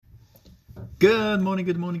Good morning,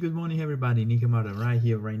 good morning, good morning, everybody. Nikamata right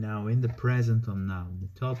here, right now, in the present of now.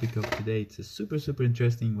 The topic of today, it's a super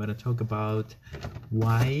interesting. When I talk about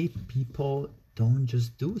why people don't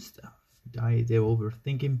just do stuff. They're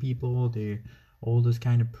overthinking people. They're all those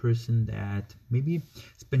kind of person that maybe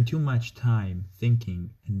spend too much time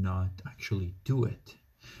thinking and not actually do it.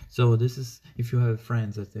 So this is, if you have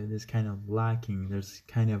friends that is kind of lacking, there's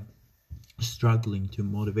kind of struggling to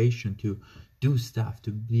motivation to do stuff,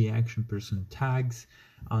 to be action person, tags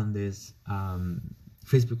on this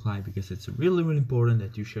Facebook Live, because it's really important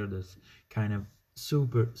that you share this kind of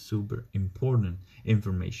super important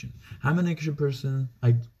information. I'm an action person.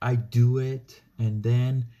 I do it and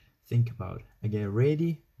then think about it. I get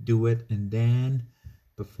ready, do it, and then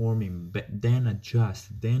performing, then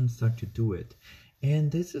adjust, then start to do it.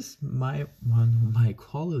 And this is one of my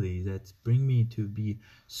qualities that bring me to be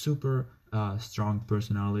super strong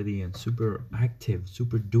personality and super active,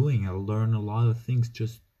 super doing. I learn a lot of things,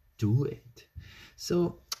 just do it.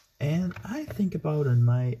 So, and I think about in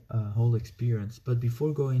my whole experience. But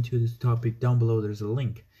before going to this topic, down below there's a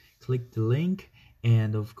link. Click the link,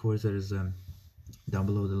 and of course there's down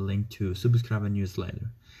below the link to subscribe a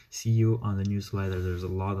newsletter. See you on the newsletter. There's a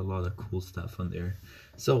lot of cool stuff on there.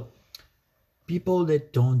 So people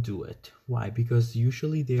that don't do it, why? Because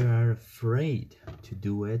usually they are afraid to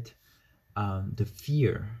do it. The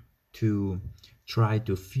fear to try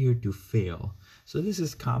to fear to fail. So this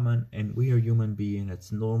is common, and we are human beings.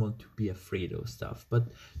 It's normal to be afraid of stuff, but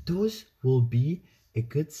those will be a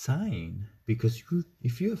good sign, because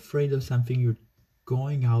if you're afraid of something, you're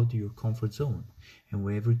going out of your comfort zone, and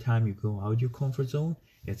every time you go out your comfort zone,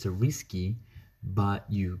 it's a risky, but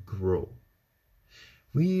you grow.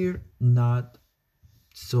 We're not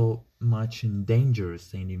so much in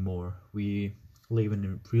dangers anymore. We live in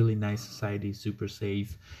a really nice society, super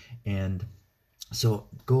safe, and so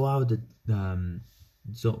go out the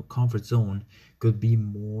comfort zone could be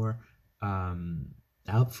more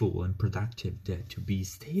helpful and productive than to be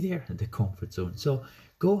stay there in the comfort zone. So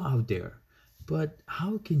go out there, but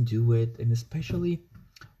how can do it, and especially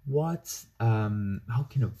what's how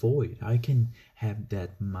can avoid, I can have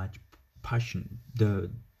that much passion,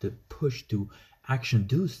 the push to action,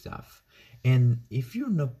 do stuff. And if you're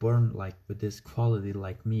not born like with this quality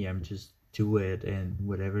like me, I'm just do it, and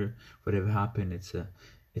whatever happen,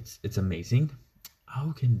 it's amazing.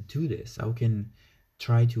 How can do this? How can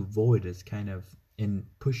try to avoid this kind of and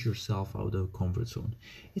push yourself out of the comfort zone?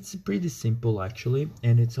 It's pretty simple actually,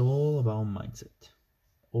 and it's all about mindset.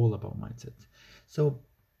 All about mindset. So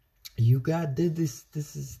you got this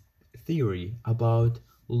is theory about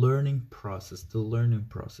learning process, the learning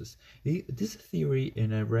process. This theory,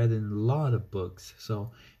 and I read in a lot of books,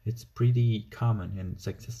 so it's pretty common in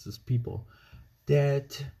successful people,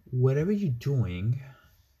 that whatever you're doing,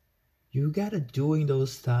 you gotta doing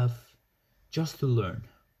those stuff just to learn.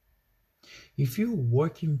 If you're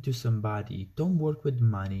working to somebody, don't work with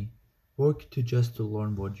money, work to just to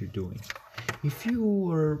learn what you're doing. If you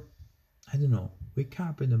are, I don't know, wake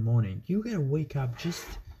up in the morning, you gotta wake up just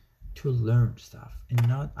to learn stuff and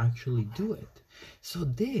not actually do it. So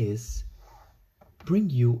this bring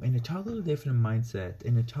you in a totally different mindset,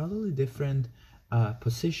 in a totally different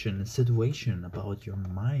position, situation about your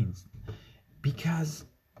mind, because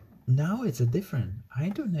now it's a different. I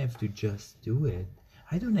don't have to just do it.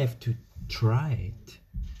 I don't have to try it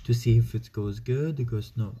to see if it goes good, it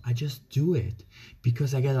goes no. I just do it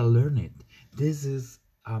because I gotta learn it. This is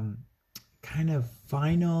kind of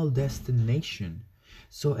final destination.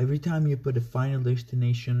 So every time you put a final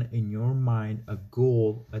destination in your mind, a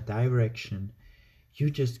goal, a direction, you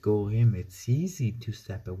just go in. It's easy to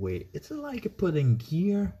step away. It's like putting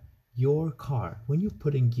gear your car. When you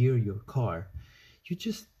put in gear your car, you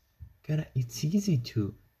just gotta, it's easy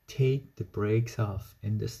to take the brakes off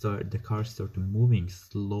and the car start moving,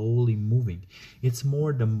 slowly moving. It's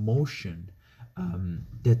more the motion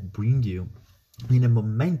that bring you in a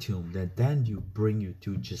momentum that then you bring you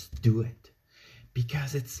to just do it,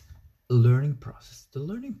 because it's a learning process. The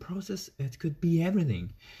learning process, it could be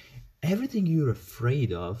everything you're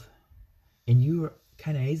afraid of and you're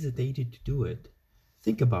kind of hesitated to do it.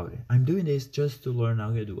 Think about it. I'm doing this just to learn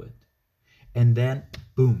how to do it, and then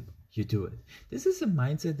boom, you do it. This is a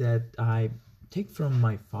mindset that I take from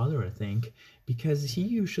my father, I think, because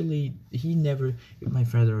he never, my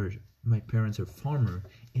parents are farmer,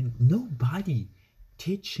 and nobody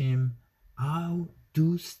teach him how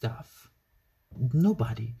do stuff.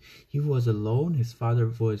 Nobody. He was alone. His father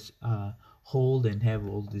was hold and have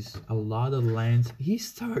all this, a lot of lands. He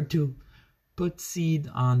started to put seed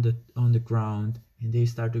on the ground, and they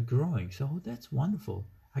started growing. So that's wonderful.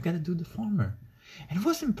 I gotta do the farmer. And it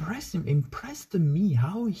was impressed to me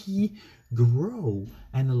how he grow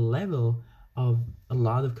and a level of a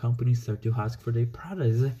lot of companies start to ask for their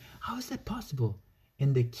products. Like, how is that possible?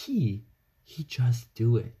 And the key, he just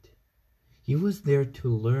do it. He was there to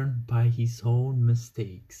learn by his own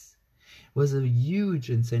mistakes. It was a huge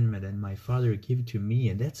incentive that my father gave to me,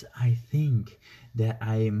 and that's, I think, that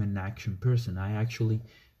I am an action person. I actually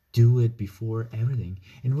do it before everything.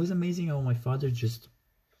 And it was amazing how my father just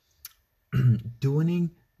doing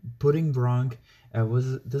putting wrong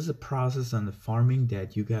was there's a process on the farming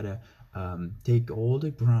that you gotta take all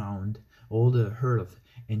the ground, all the earth,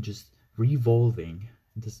 and just revolving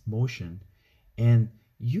this motion, and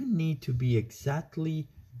you need to be exactly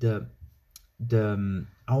the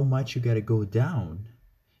how much you gotta go down.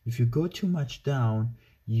 If you go too much down,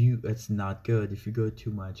 it's not good. If you go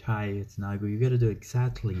too much high, it's not good. You gotta do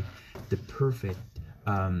exactly the perfect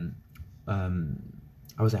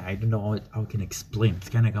I don't know how I can explain. It's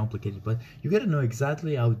kind of complicated, but you gotta know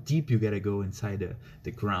exactly how deep you gotta go inside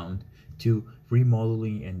the ground to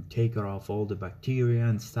remodeling and take off all the bacteria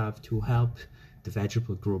and stuff to help the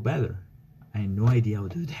vegetable grow better. I had no idea how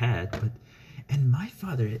to do that, and my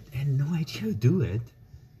father had no idea how to do it.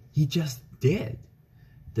 He just did.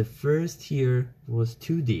 The first year was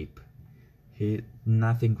too deep.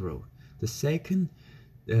 Nothing grew. The second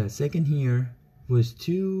year was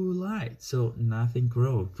too light, so nothing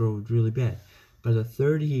growed really bad. But the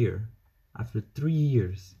third year, after 3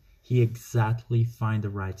 years, he exactly find the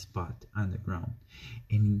right spot on the ground,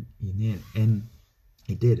 and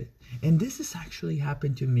he did it. And this has actually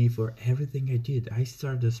happened to me for everything I did. I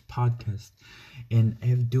started this podcast and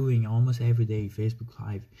I'm doing almost every day Facebook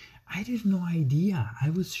Live. I had no idea. I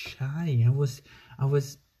was shy. I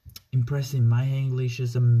was impressing. My English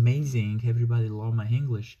is amazing. Everybody loved my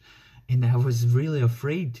English. And I was really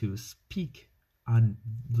afraid to speak on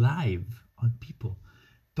live on people.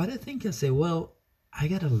 But I think I say, well, I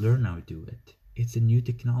gotta learn how to do it. It's a new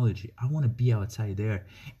technology. I want to be outside there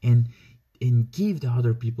and give the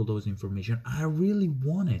other people those information. I really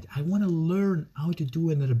want it. I want to learn how to do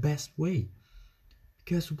it in the best way.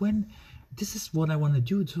 Because when this is what I want to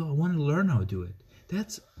do, so I want to learn how to do it.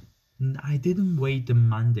 I didn't wait the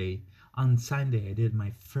Monday. On Sunday, I did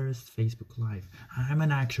my first Facebook Live. I'm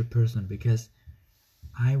an action person because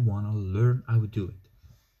I want to learn how to do it.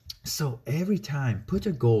 So every time, put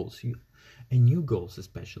your goals, and new goals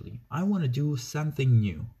especially. I want to do something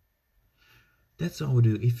new. That's all we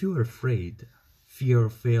do. If you're afraid, fear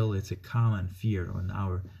of fail, it's a common fear on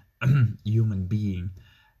our human being.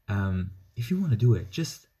 If you want to do it,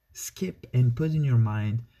 just skip and put in your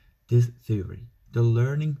mind this theory, the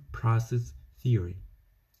learning process theory.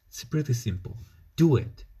 It's pretty simple. Do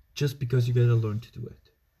it just because you gotta learn to do it.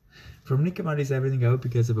 From Nick Amati is everything. I hope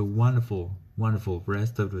you guys have a wonderful, wonderful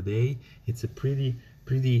rest of the day. It's a pretty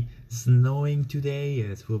snowing today.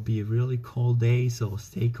 It will be a really cold day, so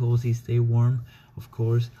stay cozy, stay warm. Of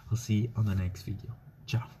course, I'll see you on the next video.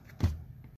 Ciao.